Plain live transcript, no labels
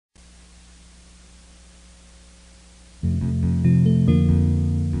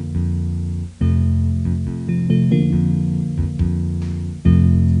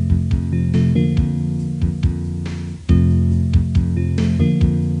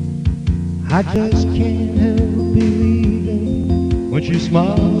I just can't help believing when she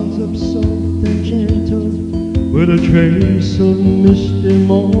smiles up soft and gentle, with a trace of misty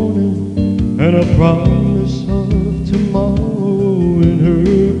morning and a promise of tomorrow in her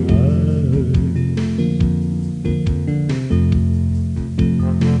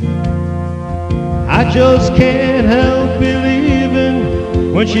eyes. I just can't help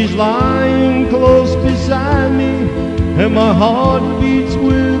believing when she's lying close beside me, and my heart beats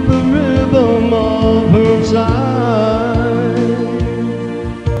with the rhythm of her sigh.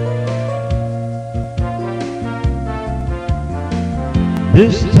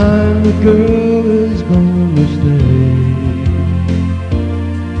 This time the girl is gonna stay.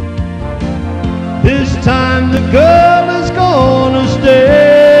 This time the girl is gonna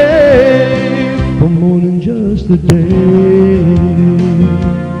stay for more than just a day.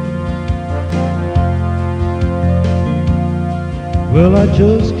 Well, I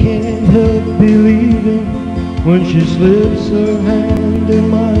just can't help believing when she slips her hand in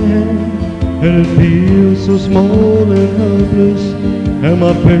my hand, and it feels so small and helpless, and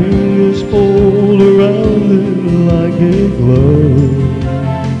my fingers fold around it like a glove.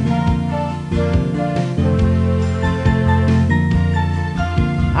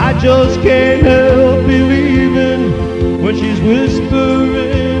 I just can't help believing when she's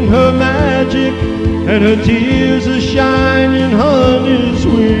whispering her magic, and her tears are shining honey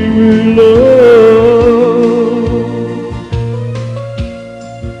sweet with love.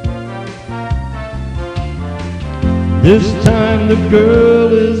 This time the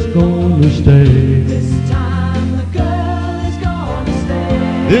girl is gonna stay. This time the girl is gonna stay.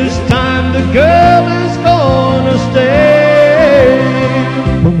 This time the girl is gonna stay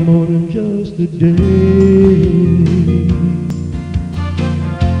for more than just a day.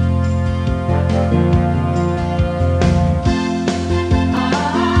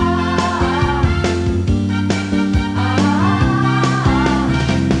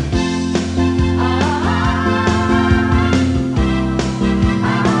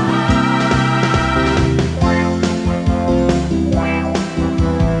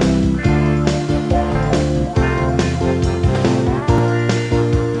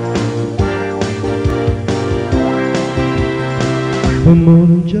 For more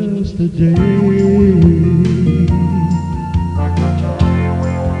than just a day.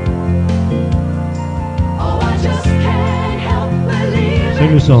 Oh, I just can't help believing.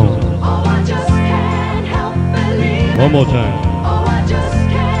 Sing a song. Oh, I just can't help believing. One more time. Oh, I just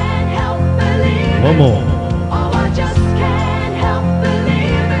can't help believing. One more. Oh, I just can't help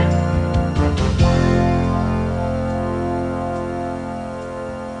believing.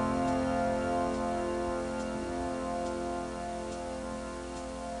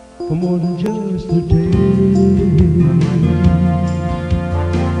 For more than just a day.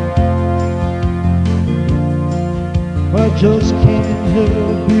 I just can't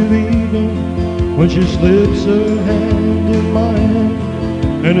help believing when she slips her hand in my hand,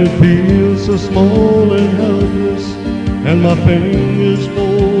 and it feels so small and helpless, and my fingers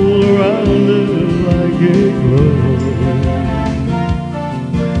fold around it like a glove.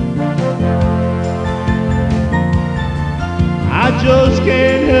 I just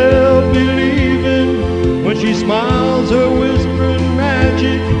can't help believing when she smiles her whispering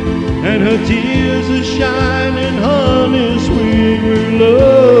magic, and her tears are shining honey sweet with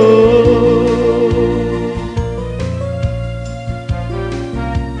love.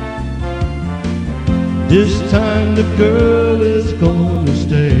 This time the girl is gonna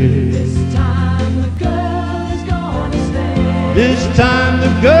stay. This time the girl is gonna stay. This time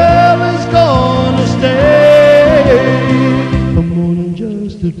the girl is gonna stay for more than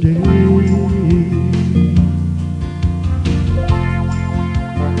just a day.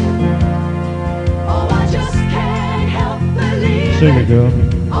 Oh, I just can't help believing. Sing it, girl.